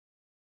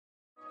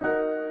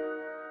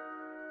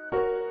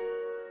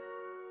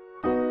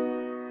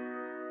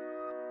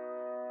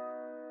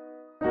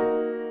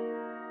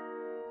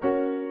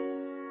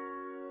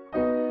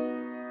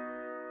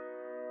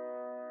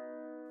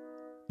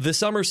The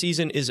summer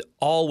season is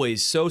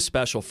always so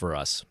special for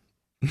us,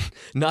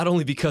 not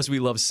only because we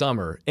love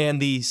summer and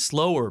the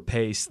slower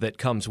pace that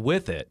comes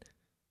with it,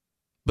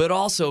 but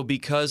also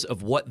because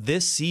of what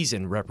this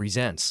season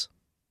represents.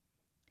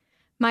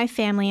 My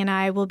family and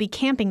I will be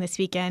camping this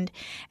weekend,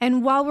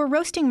 and while we're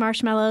roasting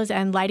marshmallows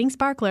and lighting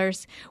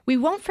sparklers, we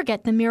won't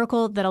forget the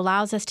miracle that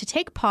allows us to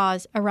take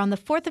pause around the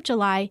 4th of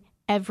July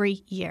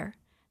every year,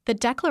 the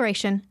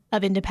Declaration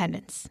of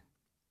Independence.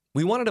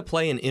 We wanted to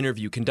play an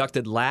interview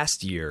conducted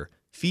last year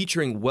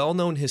featuring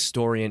well-known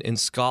historian and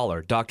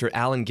scholar Dr.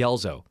 Allen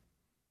Guelzo.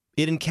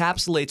 It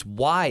encapsulates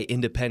why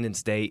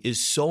Independence Day is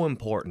so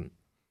important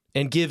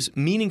and gives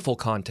meaningful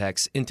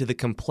context into the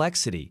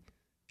complexity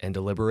and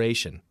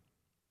deliberation.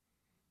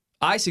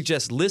 I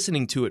suggest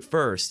listening to it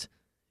first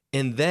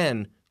and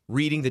then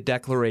reading the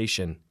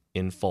Declaration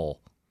in full.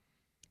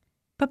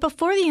 But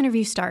before the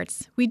interview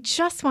starts, we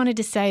just wanted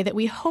to say that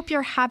we hope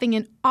you're having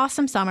an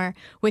awesome summer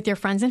with your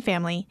friends and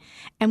family,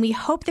 and we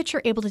hope that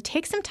you're able to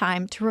take some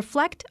time to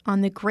reflect on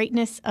the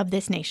greatness of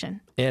this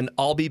nation. And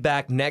I'll be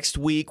back next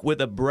week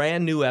with a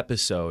brand new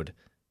episode.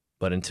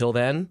 But until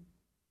then,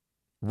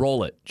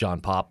 roll it, John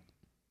Pop.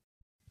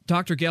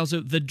 Dr.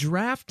 Guelzo, the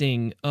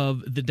drafting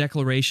of the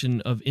Declaration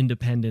of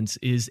Independence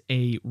is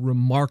a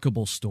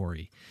remarkable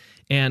story.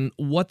 And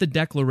what the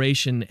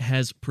Declaration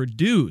has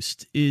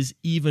produced is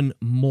even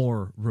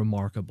more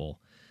remarkable.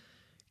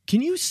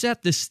 Can you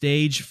set the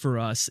stage for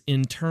us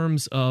in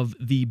terms of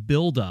the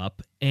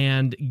buildup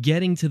and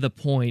getting to the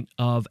point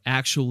of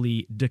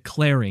actually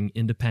declaring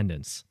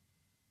independence?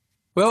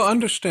 Well,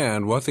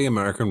 understand what the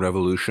American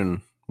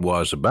Revolution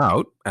was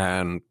about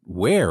and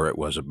where it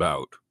was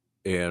about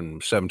in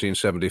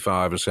 1775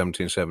 and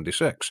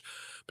 1776,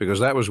 because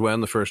that was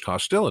when the first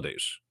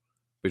hostilities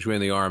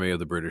between the army of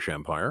the British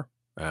Empire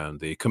and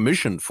the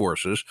commissioned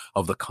forces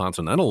of the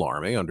Continental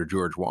Army under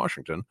George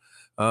Washington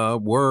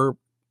were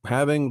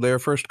having their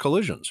first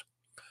collisions.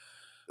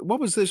 What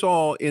was this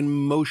all in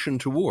motion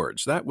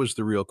towards? That was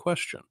the real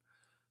question.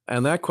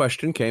 And that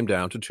question came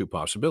down to two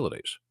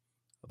possibilities.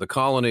 The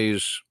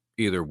colonies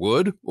either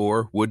would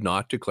or would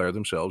not declare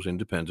themselves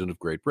independent of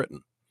Great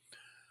Britain.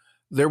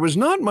 There was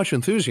not much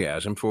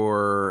enthusiasm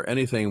for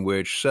anything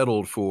which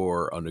settled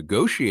for a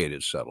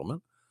negotiated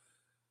settlement.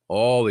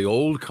 All the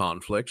old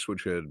conflicts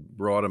which had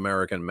brought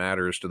American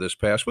matters to this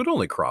pass would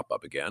only crop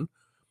up again.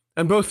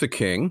 And both the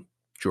king,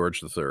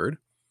 George III,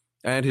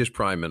 and his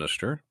prime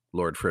minister,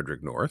 Lord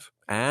Frederick North,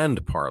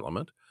 and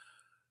Parliament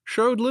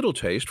showed little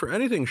taste for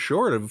anything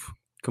short of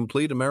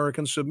complete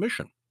American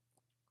submission.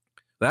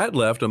 That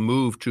left a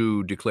move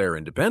to declare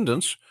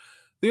independence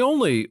the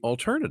only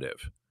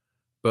alternative.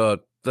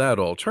 But that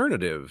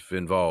alternative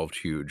involved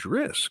huge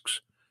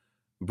risks.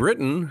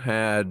 Britain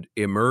had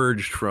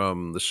emerged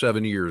from the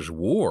 7 Years'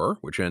 War,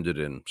 which ended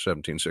in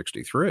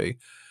 1763,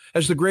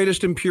 as the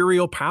greatest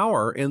imperial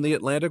power in the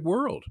Atlantic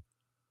world.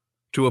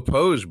 To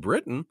oppose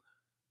Britain,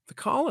 the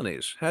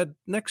colonies had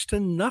next to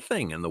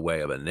nothing in the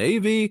way of a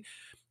navy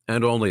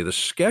and only the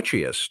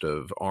sketchiest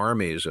of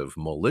armies of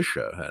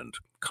militia and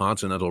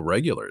continental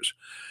regulars.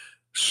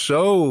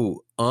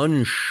 So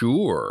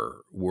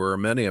unsure were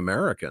many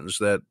Americans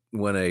that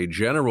when a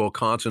General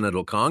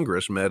Continental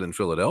Congress met in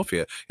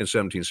Philadelphia in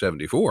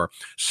 1774,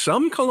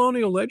 some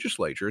colonial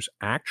legislatures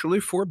actually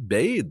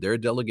forbade their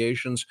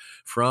delegations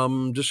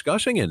from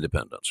discussing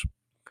independence.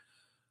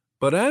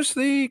 But as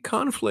the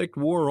conflict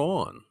wore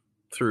on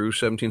through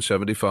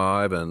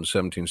 1775 and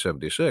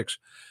 1776,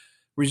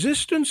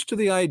 resistance to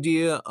the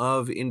idea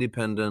of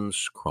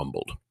independence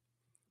crumbled,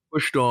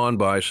 pushed on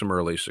by some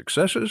early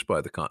successes by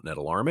the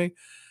Continental Army,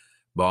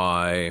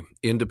 by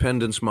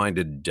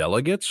independence-minded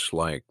delegates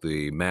like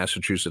the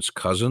Massachusetts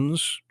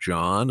cousins,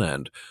 John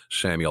and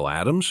Samuel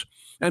Adams,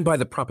 and by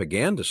the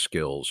propaganda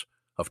skills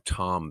of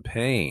Tom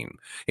Paine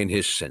in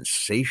his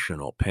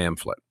sensational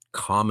pamphlet,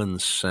 Common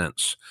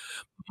Sense,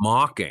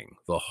 mocking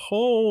the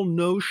whole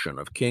notion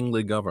of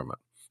kingly government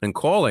and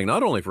calling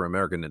not only for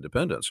American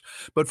independence,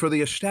 but for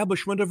the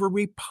establishment of a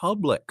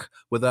republic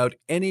without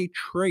any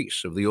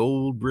trace of the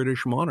old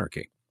British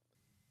monarchy.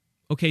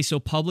 Okay, so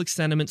public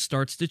sentiment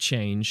starts to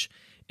change,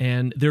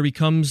 and there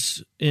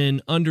becomes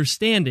an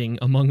understanding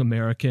among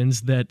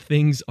Americans that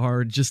things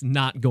are just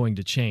not going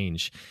to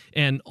change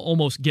and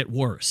almost get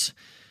worse.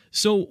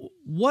 So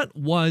what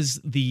was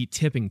the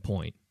tipping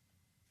point?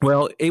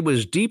 Well, it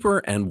was deeper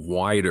and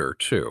wider,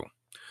 too,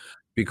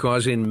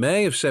 because in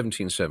May of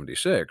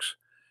 1776,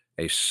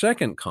 a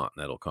Second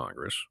Continental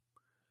Congress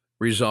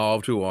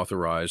resolved to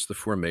authorize the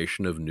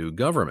formation of new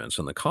governments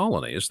in the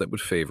colonies that would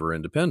favor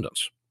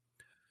independence.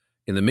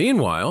 In the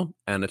meanwhile,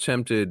 an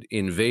attempted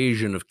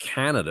invasion of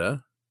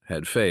Canada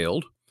had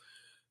failed,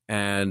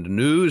 and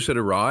news had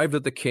arrived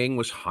that the king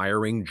was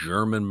hiring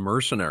German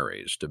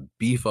mercenaries to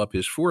beef up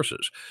his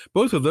forces.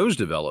 Both of those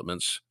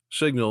developments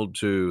signaled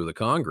to the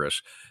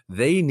Congress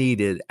they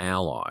needed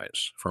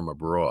allies from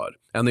abroad.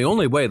 And the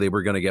only way they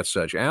were going to get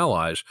such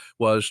allies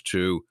was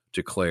to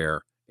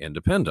declare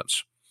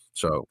independence.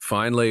 So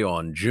finally,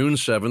 on June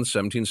 7th,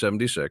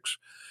 1776,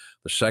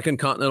 the Second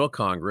Continental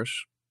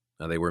Congress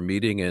They were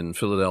meeting in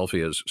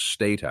Philadelphia's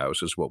State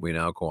House, is what we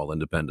now call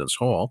Independence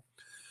Hall,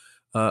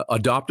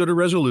 adopted a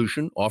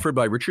resolution offered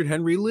by Richard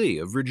Henry Lee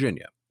of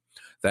Virginia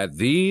that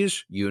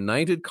these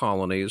united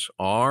colonies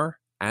are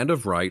and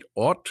of right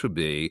ought to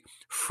be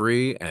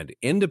free and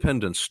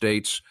independent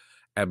states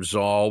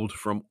absolved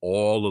from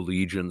all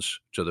allegiance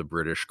to the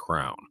British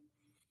Crown.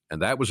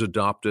 And that was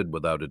adopted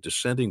without a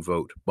dissenting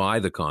vote by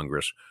the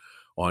Congress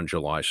on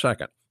July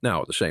 2nd.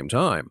 Now, at the same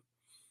time,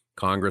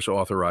 Congress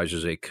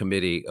authorizes a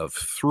committee of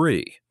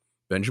three,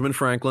 Benjamin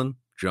Franklin,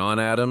 John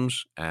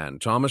Adams,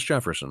 and Thomas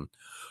Jefferson,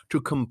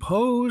 to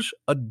compose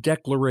a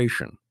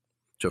declaration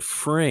to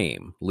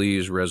frame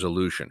Lee's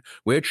resolution,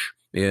 which,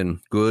 in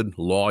good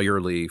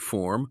lawyerly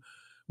form,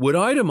 would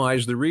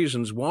itemize the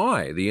reasons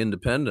why the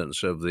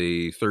independence of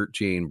the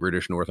 13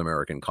 British North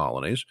American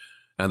colonies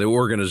and the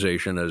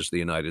organization as the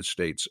United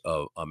States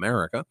of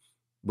America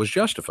was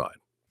justified.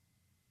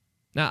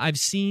 Now, I've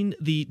seen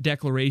the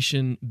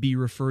Declaration be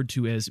referred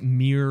to as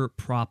mere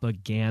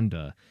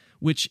propaganda,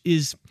 which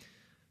is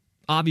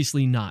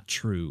obviously not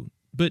true.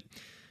 But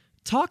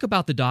talk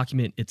about the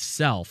document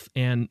itself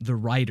and the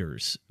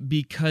writers,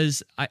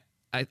 because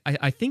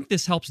I think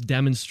this helps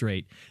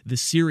demonstrate the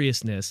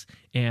seriousness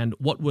and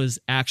what was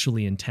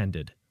actually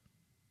intended.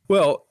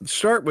 Well,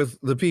 start with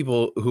the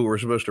people who were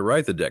supposed to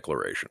write the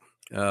Declaration.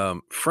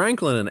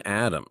 Franklin and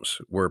Adams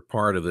were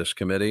part of this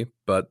committee,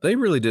 but they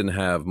really didn't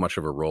have much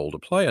of a role to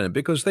play in it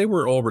because they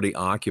were already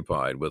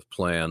occupied with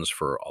plans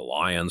for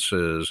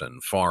alliances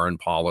and foreign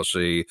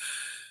policy.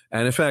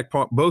 And in fact,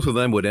 both of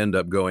them would end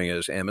up going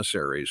as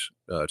emissaries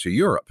to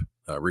Europe,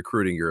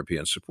 recruiting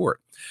European support.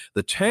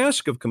 The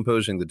task of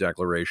composing the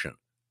Declaration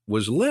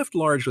was left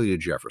largely to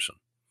Jefferson,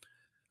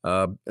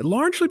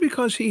 largely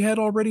because he had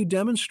already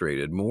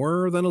demonstrated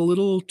more than a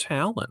little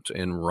talent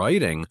in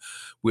writing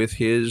with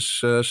his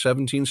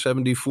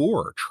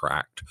 1774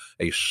 tract,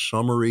 A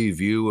Summary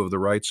View of the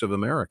Rights of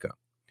America.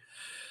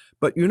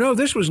 But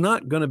this was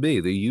not going to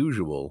be the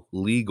usual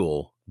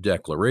legal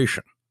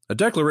declaration. A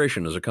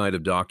declaration is a kind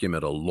of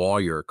document a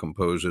lawyer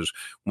composes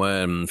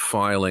when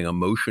filing a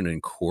motion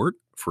in court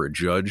for a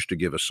judge to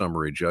give a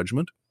summary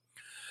judgment.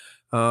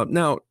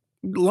 Now,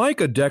 like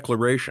a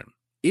declaration,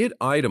 it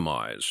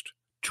itemized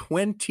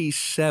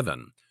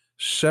 27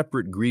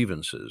 separate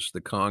grievances the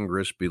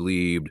Congress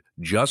believed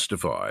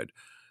justified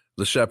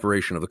the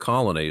separation of the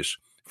colonies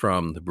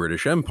from the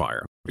British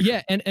Empire.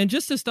 Yeah, and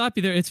just to stop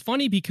you there, it's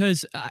funny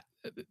because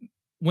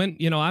when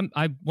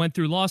I went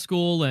through law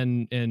school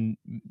and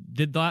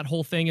did that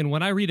whole thing, and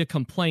when I read a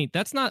complaint,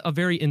 that's not a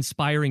very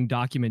inspiring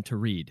document to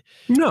read.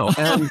 No,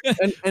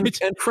 and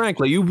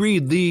frankly, you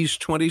read these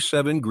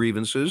 27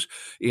 grievances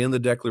in the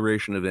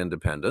Declaration of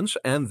Independence,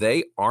 and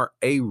they are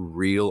a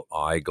real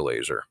eye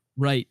glazer.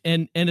 Right,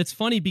 and it's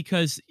funny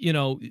because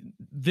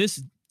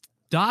this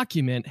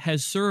document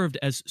has served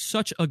as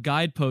such a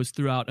guidepost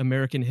throughout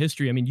American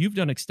history. I mean, you've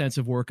done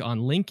extensive work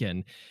on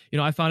Lincoln.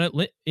 I found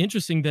it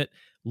interesting that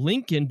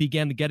Lincoln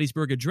began the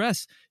Gettysburg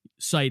Address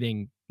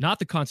citing not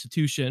the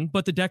Constitution,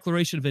 but the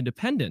Declaration of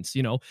Independence.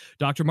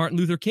 Dr. Martin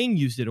Luther King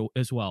used it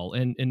as well,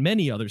 and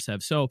many others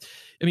have. So,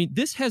 I mean,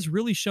 this has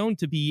really shown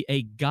to be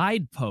a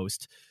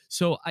guidepost.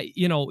 So,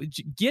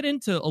 get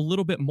into a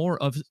little bit more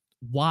of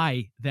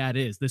why that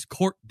is, this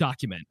court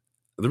document.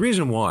 The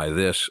reason why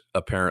this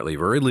apparently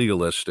very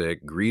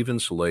legalistic,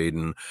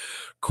 grievance-laden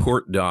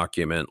court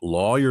document,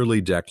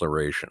 lawyerly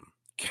declaration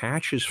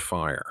catches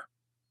fire,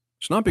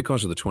 it's not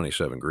because of the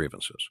 27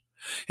 grievances.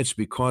 It's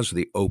because of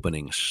the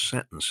opening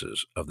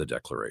sentences of the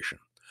Declaration.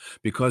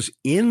 Because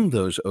in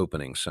those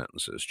opening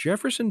sentences,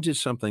 Jefferson did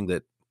something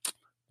that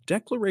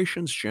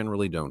declarations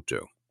generally don't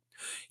do.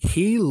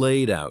 He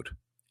laid out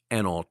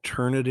an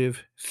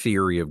alternative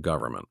theory of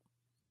government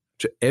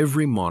to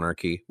every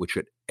monarchy which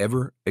had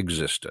ever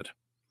existed.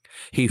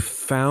 He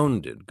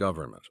founded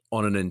government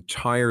on an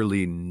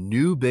entirely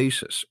new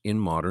basis in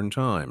modern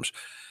times,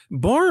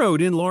 borrowed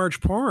in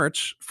large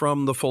parts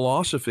from the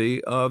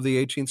philosophy of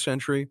the 18th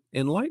century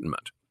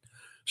Enlightenment.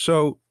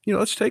 So,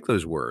 let's take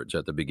those words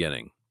at the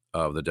beginning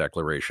of the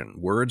Declaration,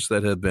 words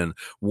that have been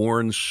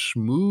worn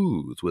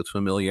smooth with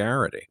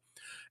familiarity.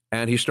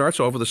 And he starts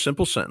off with a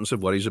simple sentence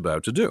of what he's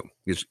about to do.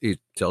 He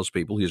tells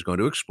people he's going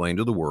to explain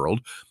to the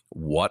world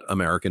what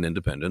American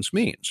independence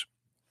means.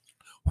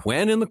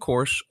 When in the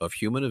course of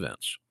human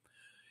events,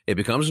 it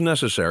becomes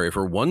necessary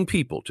for one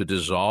people to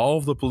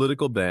dissolve the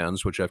political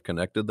bands which have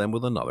connected them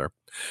with another,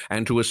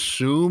 and to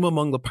assume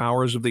among the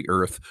powers of the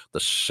earth the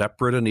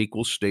separate and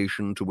equal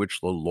station to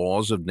which the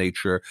laws of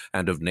nature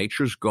and of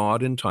nature's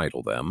God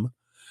entitle them,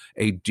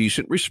 a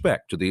decent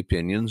respect to the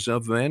opinions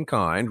of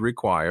mankind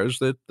requires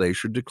that they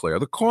should declare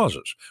the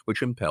causes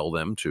which impel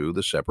them to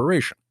the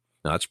separation.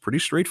 Now, that's pretty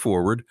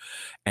straightforward,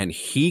 and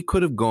he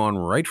could have gone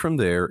right from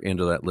there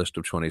into that list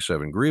of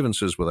 27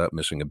 grievances without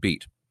missing a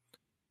beat.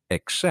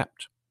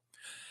 Except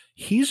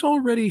he's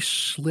already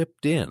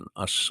slipped in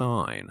a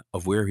sign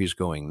of where he's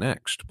going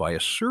next by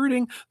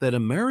asserting that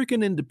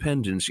American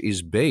independence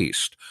is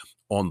based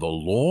on the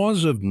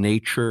laws of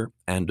nature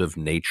and of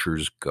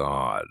nature's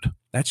God.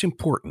 That's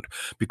important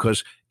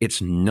because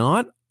it's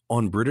not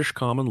on British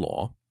common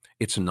law.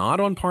 It's not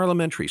on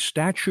parliamentary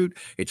statute.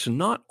 It's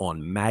not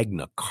on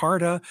Magna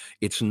Carta.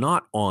 It's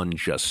not on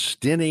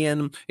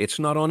Justinian. It's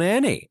not on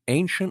any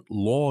ancient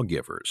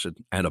lawgivers.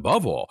 And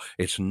above all,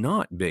 it's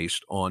not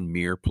based on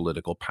mere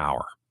political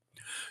power.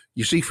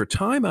 You see, for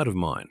time out of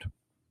mind,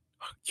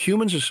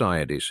 human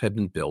societies have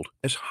been built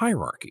as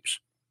hierarchies,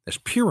 as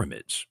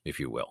pyramids, if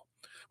you will,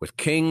 with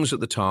kings at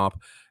the top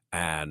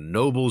and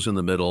nobles in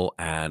the middle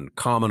and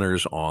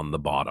commoners on the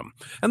bottom.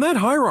 And that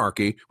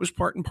hierarchy was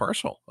part and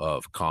parcel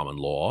of common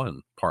law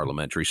and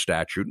parliamentary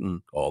statute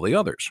and all the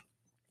others.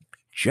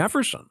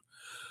 Jefferson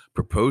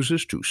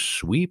proposes to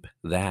sweep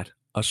that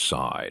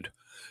aside.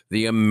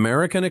 The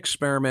American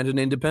experiment in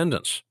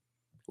independence,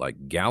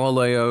 like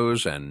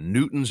Galileo's and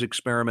Newton's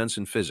experiments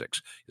in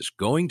physics, is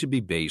going to be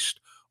based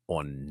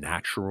on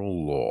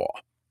natural law,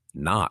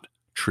 not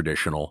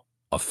traditional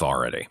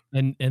authority.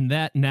 And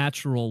that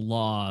natural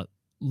law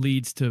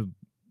leads to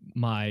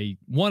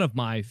one of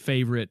my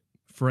favorite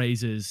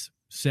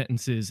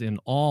sentences in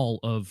all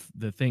of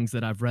the things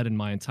that I've read in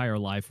my entire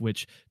life,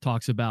 which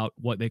talks about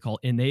what they call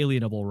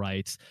inalienable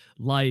rights,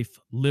 life,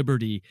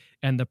 liberty,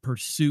 and the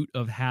pursuit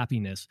of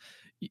happiness.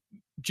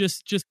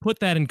 Just put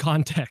that in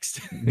context.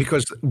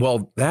 Because,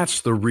 well,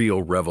 that's the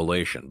real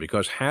revelation.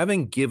 Because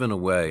having given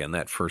away in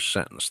that first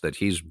sentence that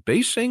he's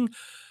basing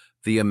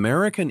the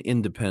American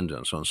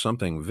independence on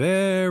something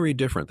very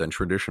different than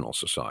traditional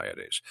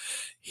societies,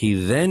 he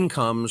then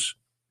comes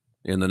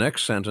in the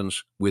next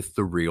sentence with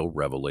the real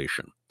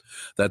revelation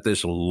that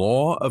this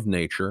law of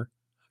nature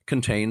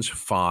contains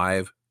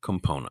 5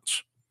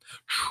 components,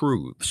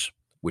 truths,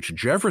 which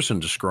Jefferson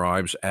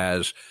describes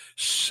as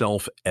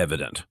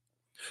self-evident.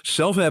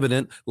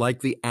 Self-evident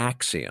like the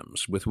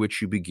axioms with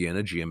which you begin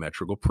a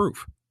geometrical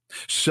proof.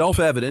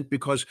 Self-evident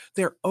because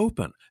they're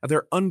open,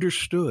 they're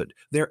understood,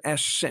 they're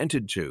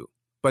assented to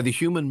by the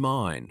human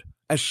mind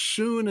as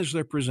soon as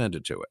they're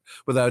presented to it,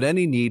 without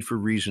any need for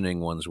reasoning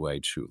one's way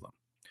to them.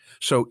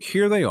 So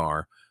here they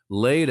are,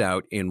 laid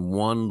out in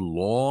one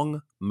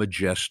long,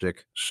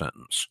 majestic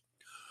sentence.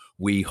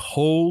 We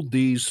hold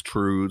these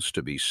truths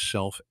to be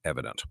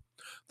self-evident,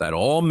 that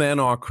all men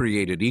are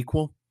created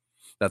equal,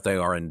 that they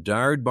are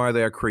endowed by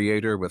their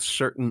Creator with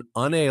certain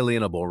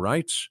unalienable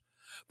rights,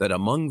 that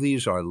among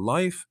these are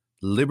life,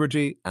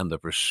 liberty, and the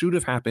pursuit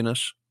of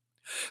happiness,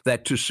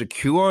 that to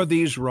secure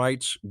these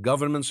rights,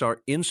 governments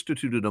are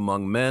instituted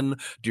among men,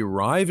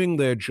 deriving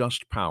their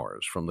just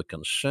powers from the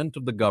consent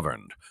of the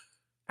governed,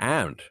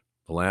 and,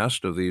 the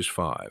last of these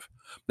 5,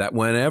 that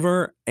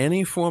whenever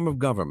any form of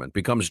government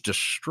becomes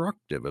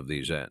destructive of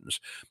these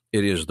ends,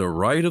 it is the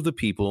right of the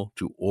people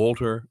to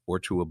alter or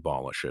to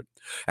abolish it,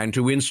 and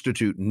to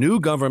institute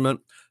new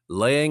government,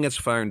 laying its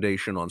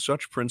foundation on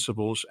such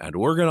principles and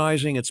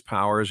organizing its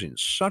powers in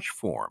such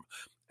form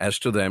as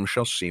to them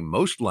shall seem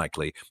most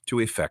likely to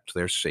effect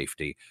their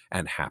safety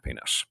and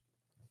happiness.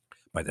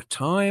 By the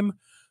time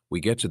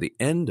we get to the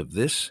end of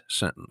this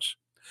sentence,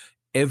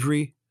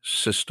 every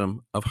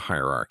system of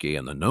hierarchy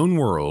in the known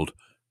world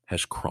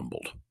has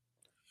crumbled.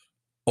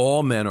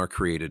 All men are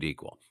created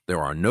equal.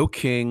 There are no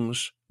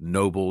kings,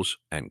 nobles,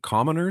 and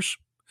commoners.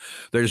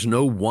 There's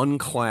no one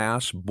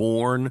class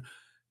born,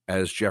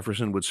 as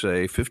Jefferson would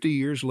say 50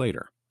 years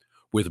later,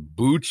 with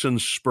boots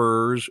and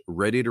spurs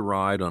ready to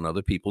ride on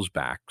other people's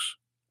backs.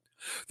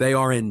 They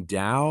are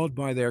endowed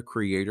by their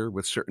Creator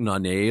with certain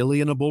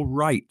unalienable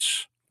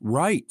rights,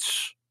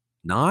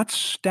 not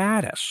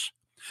status.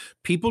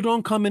 People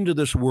don't come into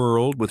this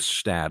world with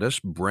status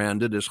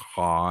branded as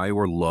high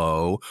or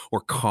low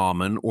or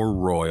common or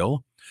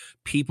royal.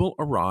 People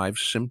arrive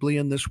simply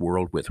in this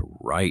world with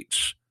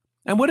rights.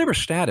 And whatever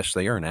status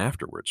they earn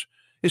afterwards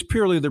is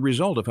purely the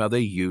result of how they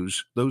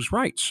use those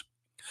rights.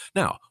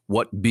 Now,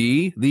 what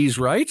be these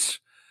rights?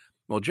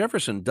 Well,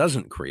 Jefferson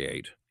doesn't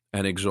create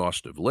an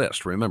exhaustive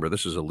list. Remember,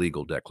 this is a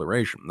legal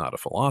declaration, not a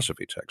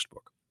philosophy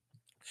textbook.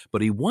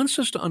 But he wants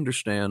us to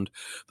understand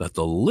that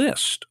the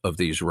list of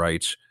these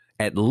rights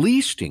at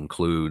least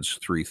includes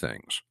 3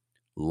 things: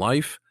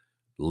 life,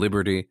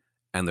 liberty,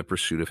 and the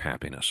pursuit of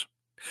happiness.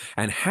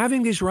 And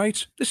having these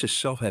rights, this is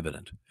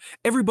self-evident.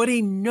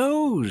 Everybody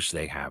knows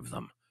they have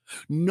them.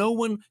 No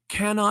one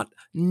cannot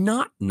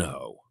not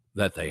know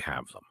that they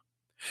have them.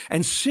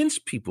 And since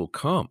people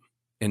come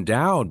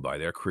endowed by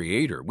their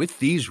Creator with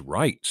these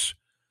rights,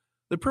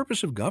 the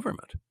purpose of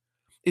government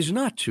is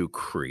not to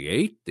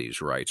create these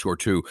rights or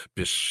to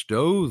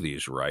bestow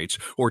these rights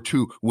or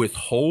to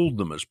withhold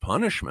them as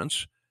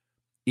punishments.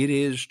 It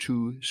is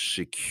to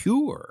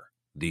secure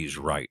these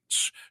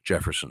rights,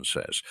 Jefferson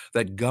says,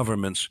 that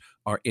governments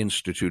are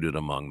instituted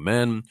among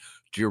men,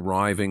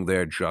 deriving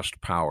their just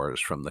powers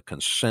from the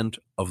consent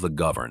of the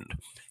governed.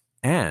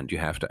 And you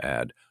have to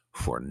add,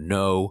 for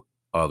no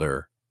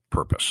other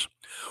purpose.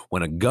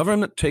 When a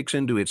government takes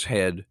into its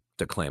head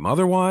to claim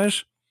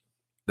otherwise,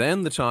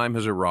 then the time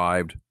has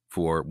arrived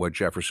for what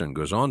Jefferson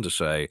goes on to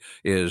say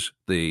is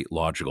the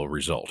logical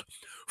result: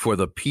 for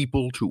the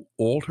people to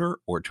alter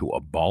or to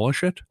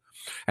abolish it,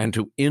 and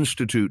to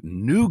institute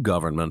new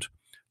government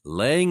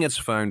laying its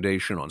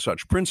foundation on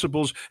such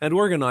principles and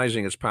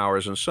organizing its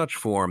powers in such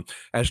form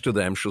as to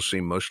them shall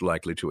seem most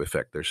likely to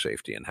effect their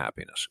safety and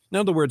happiness. In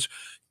other words,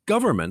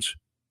 governments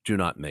do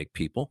not make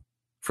people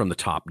from the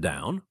top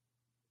down.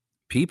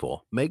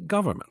 People make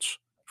governments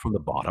from the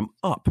bottom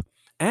up,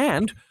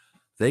 and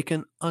they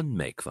can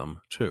unmake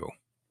them too.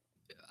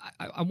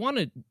 I want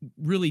to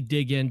really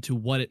dig into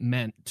what it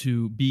meant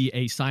to be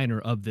a signer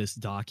of this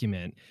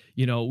document.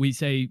 You know, we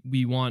say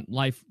we want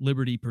life,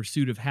 liberty,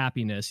 pursuit of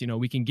happiness. You know,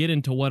 we can get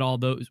into what all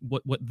those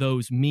what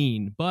those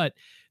mean, but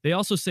they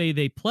also say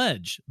they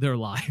pledge their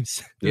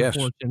lives, their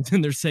fortunes,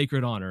 and their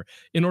sacred honor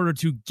in order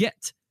to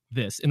get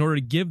this, in order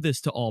to give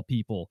this to all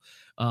people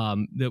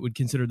that would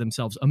consider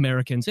themselves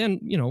Americans, and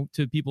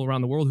to people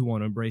around the world who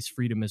want to embrace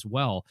freedom as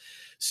well.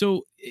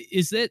 So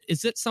is that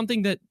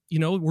something that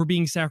we're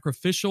being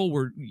sacrificial?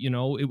 Was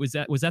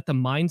that the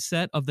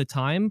mindset of the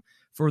time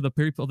for the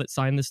people that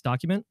signed this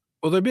document?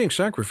 Well, they're being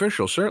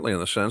sacrificial, certainly in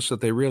the sense that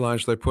they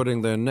realize they're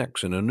putting their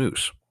necks in a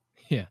noose.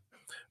 Yeah,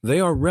 they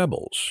are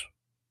rebels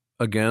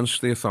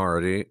against the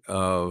authority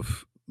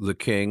of the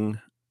King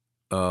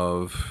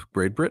of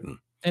Great Britain.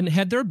 And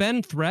had there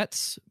been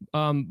threats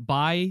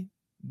by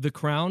the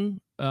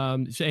crown,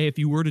 say if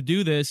you were to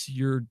do this,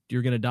 you're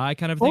going to die,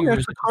 kind of thing? Oh,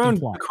 yes,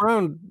 the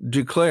crown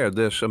declared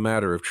this a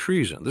matter of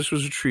treason. This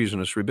was a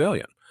treasonous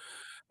rebellion,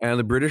 and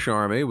the British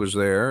Army was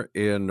there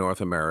in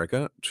North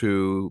America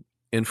to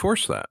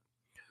enforce that.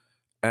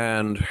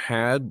 And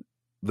had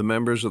the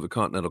members of the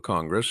Continental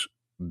Congress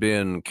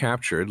been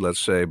captured, let's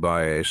say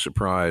by a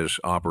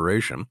surprise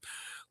operation.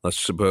 Let's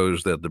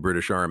suppose that the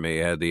British Army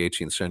had the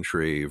 18th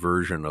century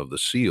version of the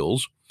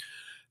SEALs,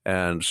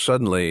 and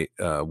suddenly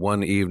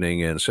one evening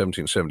in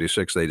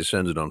 1776 they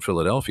descended on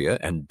Philadelphia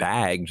and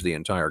bagged the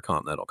entire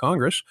Continental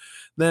Congress,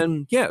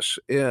 then yes,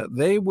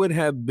 they would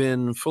have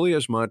been fully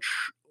as much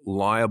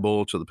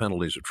liable to the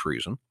penalties of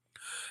treason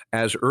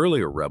as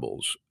earlier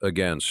rebels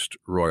against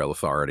royal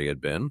authority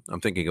had been.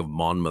 I'm thinking of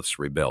Monmouth's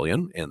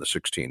rebellion in the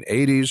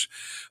 1680s.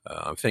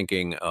 I'm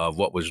thinking of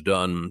what was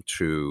done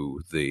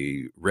to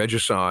the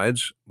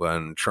regicides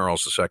when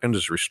Charles II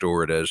is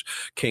restored as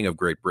King of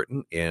Great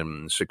Britain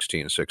in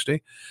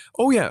 1660.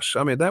 Oh, yes.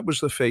 I mean, that was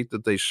the fate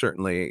that they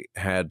certainly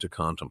had to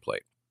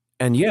contemplate.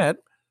 And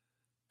yet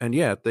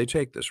they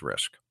take this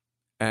risk.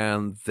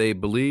 And they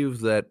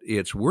believe that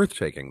it's worth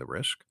taking the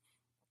risk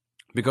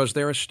because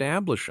they're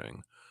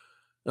establishing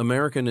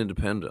American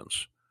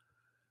independence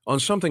on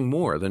something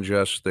more than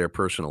just their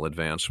personal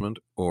advancement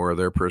or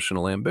their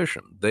personal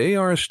ambition. They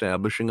are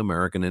establishing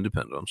American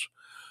independence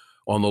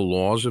on the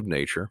laws of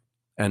nature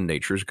and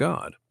nature's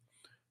God,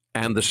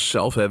 and the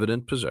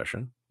self-evident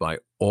possession by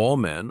all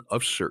men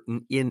of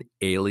certain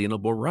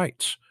inalienable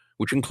rights,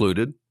 which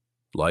included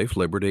life,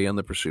 liberty, and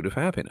the pursuit of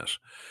happiness.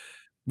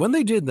 When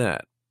they did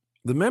that,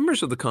 the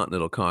members of the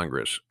Continental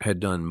Congress had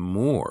done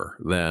more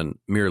than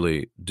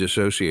merely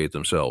dissociate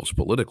themselves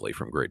politically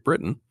from Great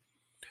Britain.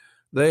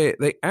 They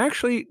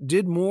actually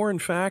did more, in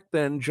fact,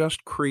 than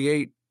just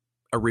create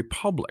a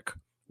republic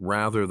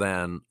rather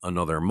than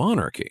another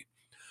monarchy.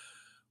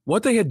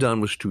 What they had done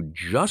was to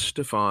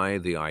justify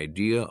the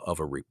idea of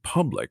a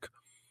republic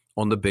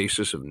on the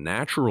basis of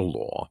natural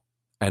law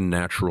and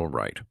natural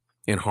right,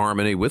 in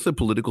harmony with the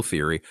political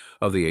theory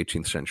of the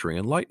 18th century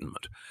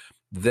Enlightenment.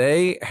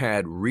 They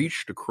had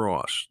reached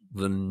across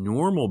the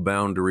normal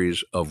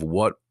boundaries of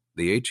what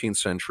the 18th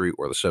century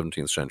or the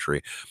 17th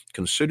century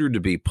considered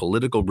to be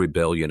political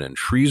rebellion and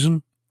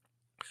treason.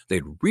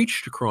 They'd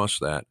reached across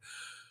that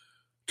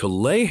to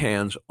lay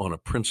hands on a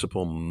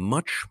principle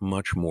much,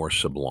 much more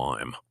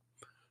sublime.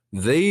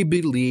 They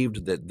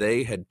believed that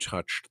they had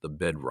touched the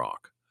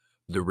bedrock,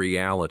 the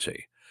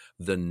reality,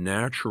 the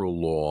natural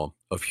law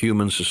of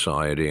human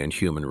society and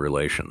human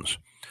relations.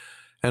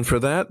 And for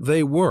that,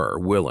 they were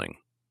willing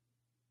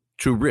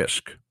to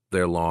risk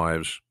their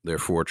lives, their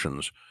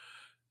fortunes,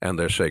 and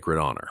their sacred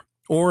honor.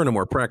 Or in a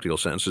more practical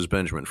sense, as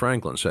Benjamin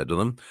Franklin said to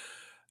them,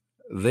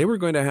 they were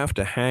going to have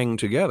to hang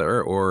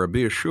together, or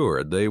be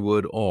assured they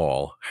would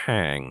all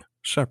hang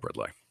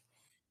separately.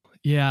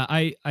 Yeah,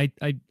 I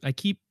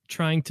keep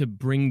trying to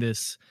bring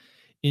this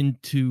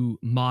into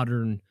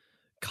modern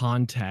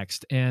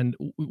context, and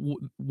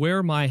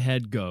where my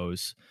head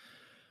goes,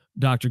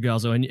 Dr.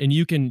 Guelzo, and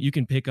you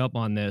can pick up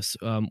on this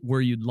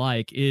where you'd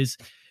like, is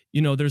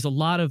there's a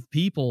lot of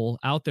people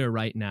out there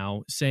right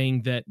now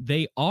saying that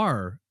they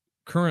are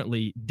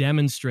currently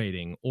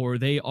demonstrating, or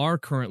they are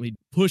currently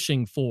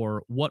pushing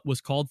for what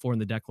was called for in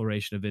the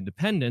Declaration of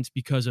Independence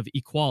because of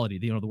equality.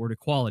 The word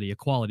equality.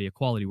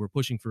 We're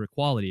pushing for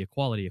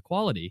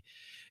equality.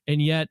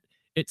 And yet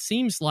it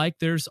seems like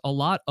there's a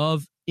lot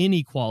of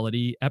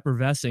inequality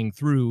effervescing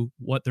through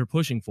what they're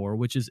pushing for,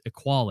 which is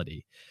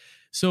equality.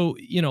 So,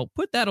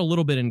 put that a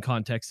little bit in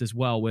context as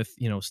well with,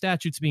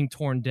 statutes being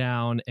torn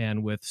down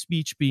and with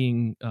speech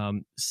being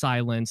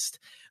silenced.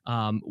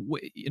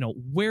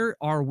 Where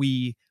are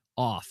we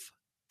off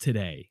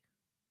today?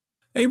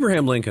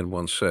 Abraham Lincoln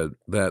once said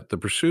that the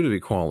pursuit of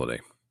equality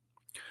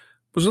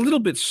was a little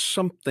bit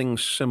something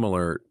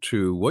similar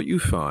to what you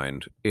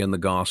find in the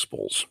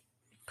Gospels,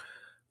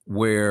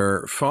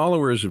 where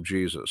followers of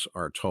Jesus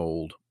are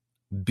told,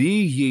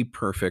 "Be ye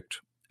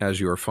perfect as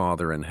your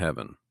Father in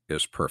heaven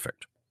is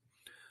perfect."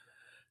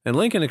 And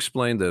Lincoln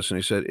explained this, and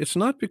he said it's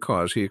not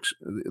because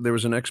there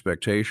was an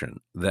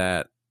expectation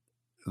that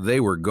they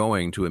were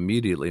going to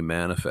immediately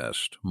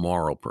manifest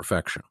moral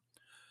perfection.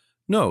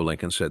 No,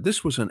 Lincoln said,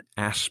 this was an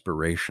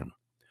aspiration.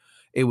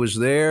 It was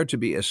there to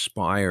be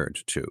aspired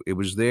to. It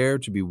was there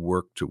to be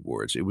worked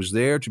towards. It was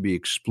there to be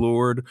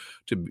explored,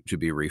 to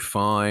be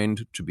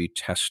refined, to be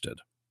tested.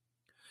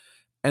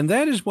 And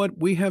that is what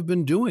we have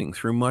been doing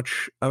through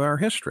much of our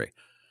history.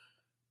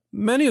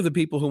 Many of the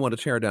people who want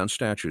to tear down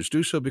statues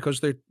do so because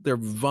they're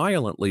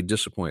violently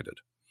disappointed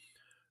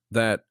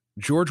that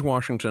George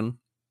Washington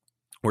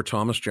or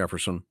Thomas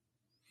Jefferson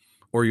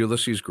or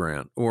Ulysses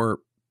Grant or,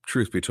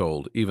 truth be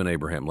told, even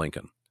Abraham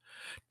Lincoln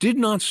did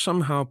not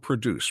somehow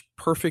produce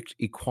perfect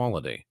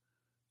equality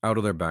out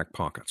of their back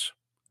pockets.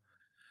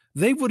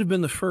 They would have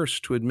been the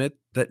first to admit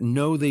that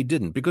no, they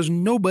didn't, because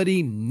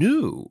nobody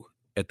knew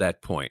at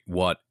that point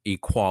what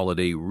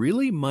equality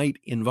really might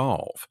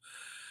involve.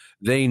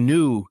 They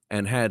knew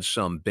and had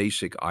some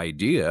basic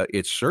idea.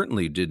 It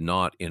certainly did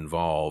not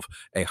involve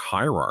a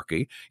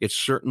hierarchy. It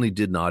certainly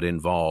did not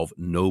involve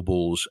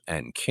nobles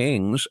and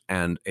kings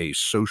and a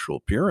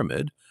social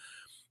pyramid.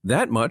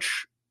 That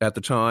much at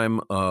the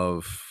time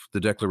of the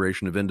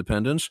Declaration of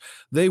Independence,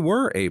 they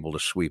were able to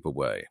sweep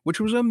away, which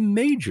was a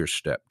major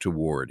step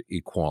toward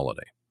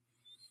equality.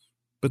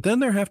 But then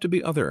there have to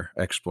be other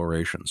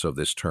explorations of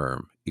this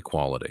term,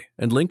 equality.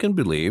 And Lincoln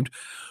believed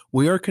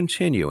we are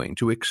continuing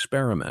to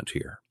experiment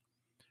here.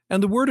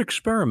 And the word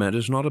experiment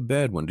is not a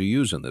bad one to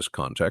use in this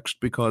context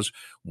because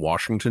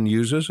Washington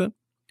uses it,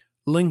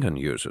 Lincoln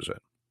uses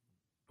it.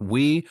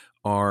 We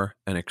are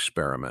an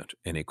experiment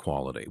in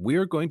equality. We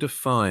are going to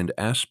find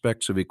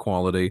aspects of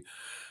equality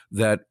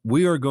that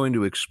we are going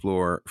to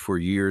explore for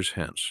years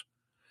hence.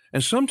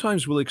 And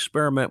sometimes we'll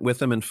experiment with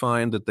them and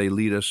find that they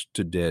lead us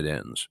to dead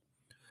ends.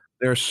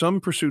 There are some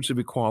pursuits of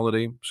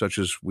equality, such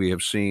as we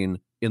have seen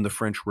in the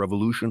French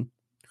Revolution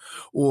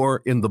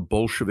or in the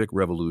Bolshevik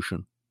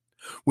Revolution,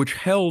 which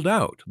held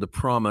out the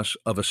promise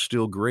of a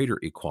still greater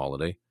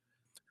equality.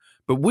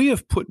 But we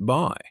have put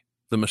by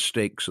the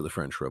mistakes of the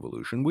French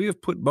Revolution. We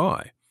have put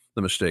by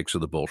the mistakes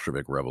of the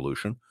Bolshevik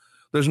Revolution.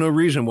 There's no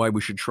reason why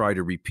we should try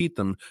to repeat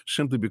them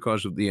simply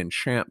because of the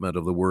enchantment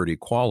of the word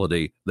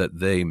equality that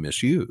they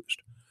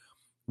misused.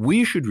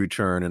 We should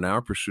return in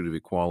our pursuit of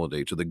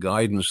equality to the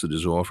guidance that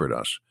is offered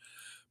us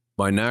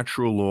by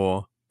natural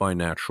law, by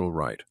natural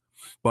right,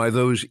 by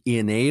those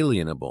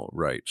inalienable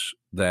rights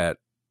that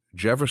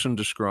Jefferson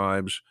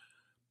describes: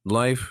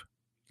 life,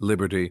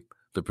 liberty,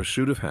 the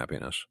pursuit of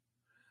happiness.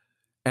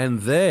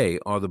 And they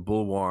are the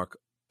bulwark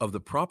of the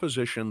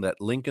proposition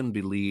that Lincoln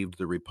believed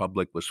the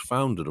Republic was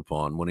founded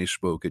upon when he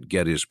spoke at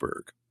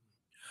Gettysburg.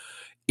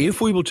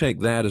 If we will take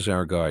that as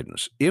our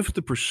guidance, if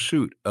the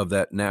pursuit of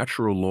that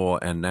natural law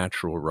and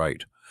natural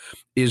right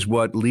is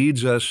what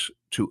leads us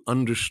to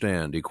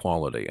understand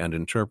equality and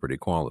interpret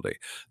equality,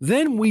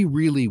 then we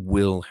really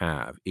will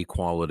have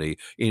equality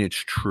in its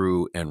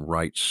true and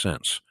right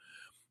sense,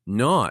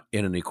 not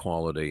in an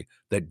equality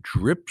that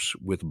drips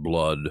with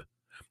blood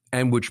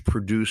and which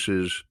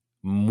produces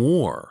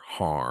more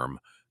harm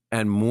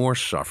and more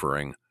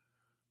suffering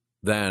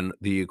than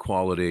the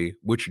equality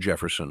which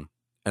Jefferson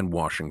and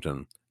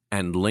Washington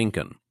and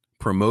Lincoln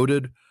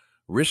promoted,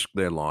 risked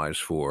their lives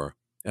for,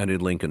 and in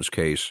Lincoln's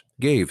case,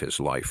 gave his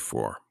life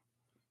for.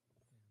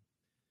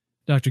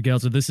 Dr.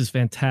 Guelzo, this is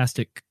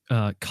fantastic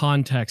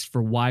context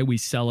for why we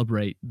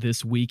celebrate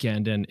this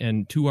weekend,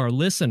 and to our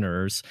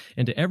listeners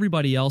and to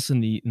everybody else in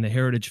the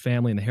Heritage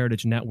family and the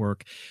Heritage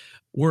Network,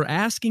 we're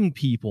asking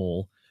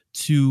people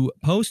to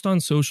post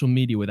on social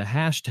media with a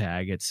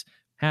hashtag. It's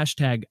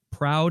hashtag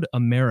Proud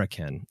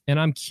American. And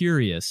I'm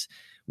curious,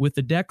 with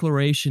the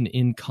Declaration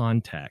in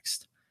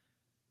context,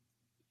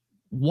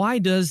 why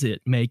does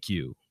it make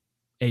you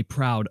a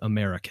proud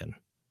American?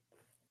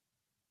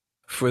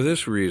 For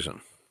this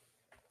reason.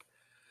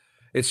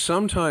 It's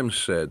sometimes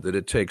said that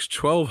it takes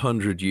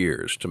 1,200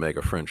 years to make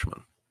a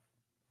Frenchman.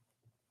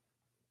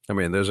 I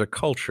mean, there's a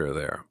culture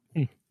there.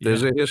 Yeah.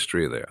 There's a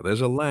history there.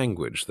 There's a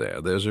language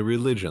there. There's a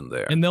religion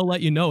there. And they'll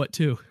let you know it,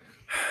 too.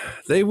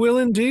 They will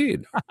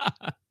indeed.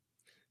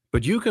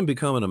 But you can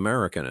become an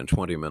American in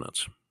 20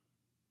 minutes.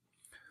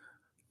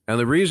 And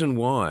the reason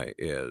why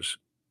is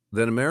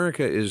that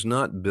America is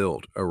not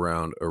built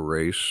around a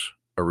race,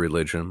 a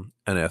religion,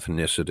 an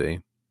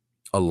ethnicity,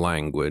 a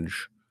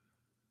language.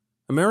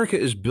 America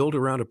is built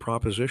around a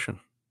proposition.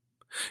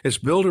 It's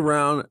built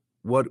around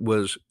what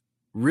was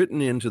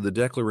written into the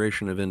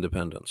Declaration of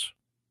Independence.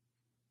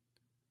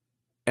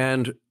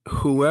 And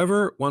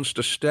whoever wants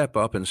to step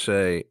up and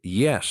say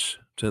yes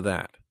to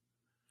that,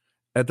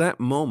 at that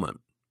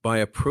moment, by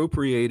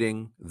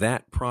appropriating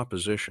that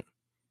proposition,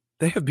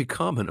 they have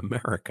become an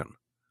American.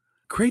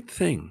 Great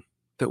thing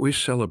that we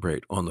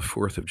celebrate on the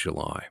 4th of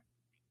July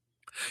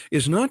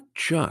is not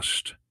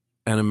just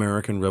an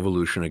American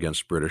revolution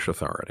against British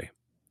authority.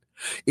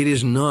 It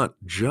is not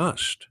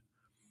just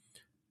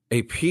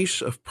a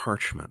piece of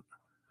parchment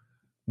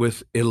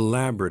with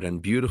elaborate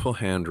and beautiful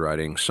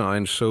handwriting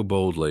signed so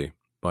boldly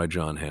by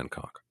John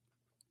Hancock.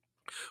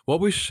 What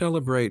we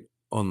celebrate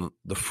on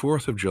the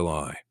 4th of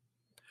July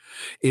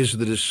is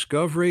the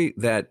discovery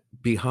that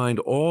behind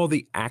all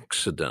the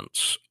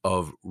accidents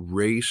of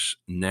race,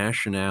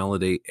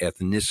 nationality,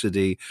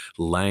 ethnicity,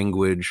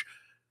 language,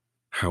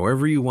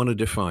 however you want to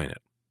define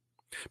it,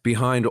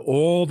 behind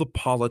all the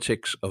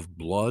politics of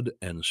blood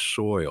and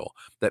soil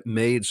that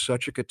made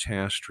such a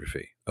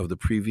catastrophe of the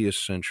previous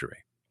century,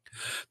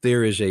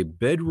 there is a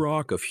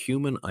bedrock of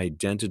human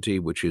identity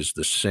which is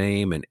the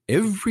same in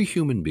every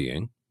human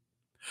being.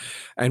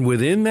 And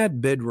within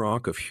that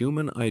bedrock of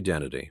human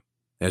identity,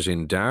 as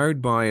endowed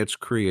by its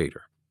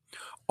creator,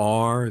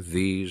 are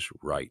these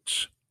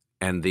rights.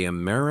 And the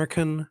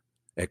American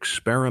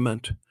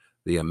experiment,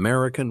 the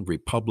American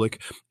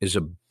Republic, is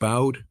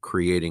about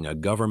creating a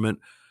government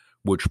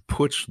which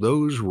puts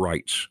those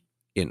rights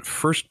in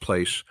first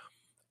place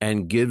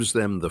and gives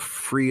them the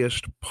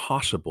freest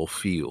possible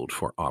field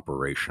for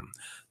operation.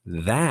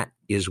 That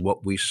is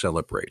what we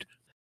celebrate.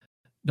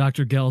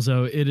 Dr.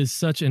 Guelzo, it is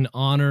such an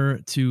honor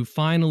to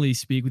finally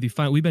speak with you.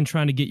 We've been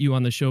trying to get you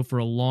on the show for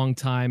a long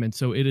time, and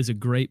so it is a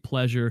great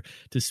pleasure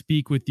to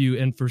speak with you.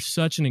 And for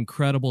such an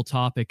incredible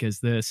topic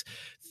as this,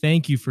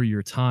 thank you for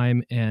your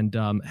time, and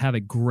have a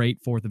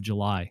great 4th of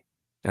July.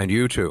 And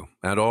you too,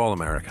 and all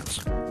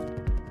Americans.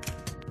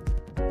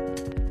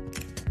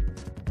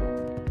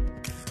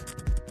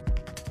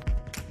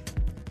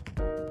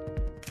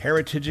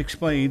 Heritage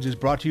Explains is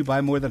brought to you by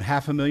more than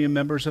 500,000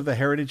 members of the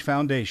Heritage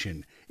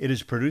Foundation. It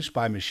is produced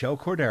by Michelle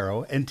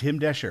Cordero and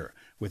Tim Desher,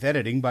 with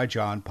editing by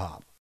John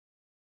Popp.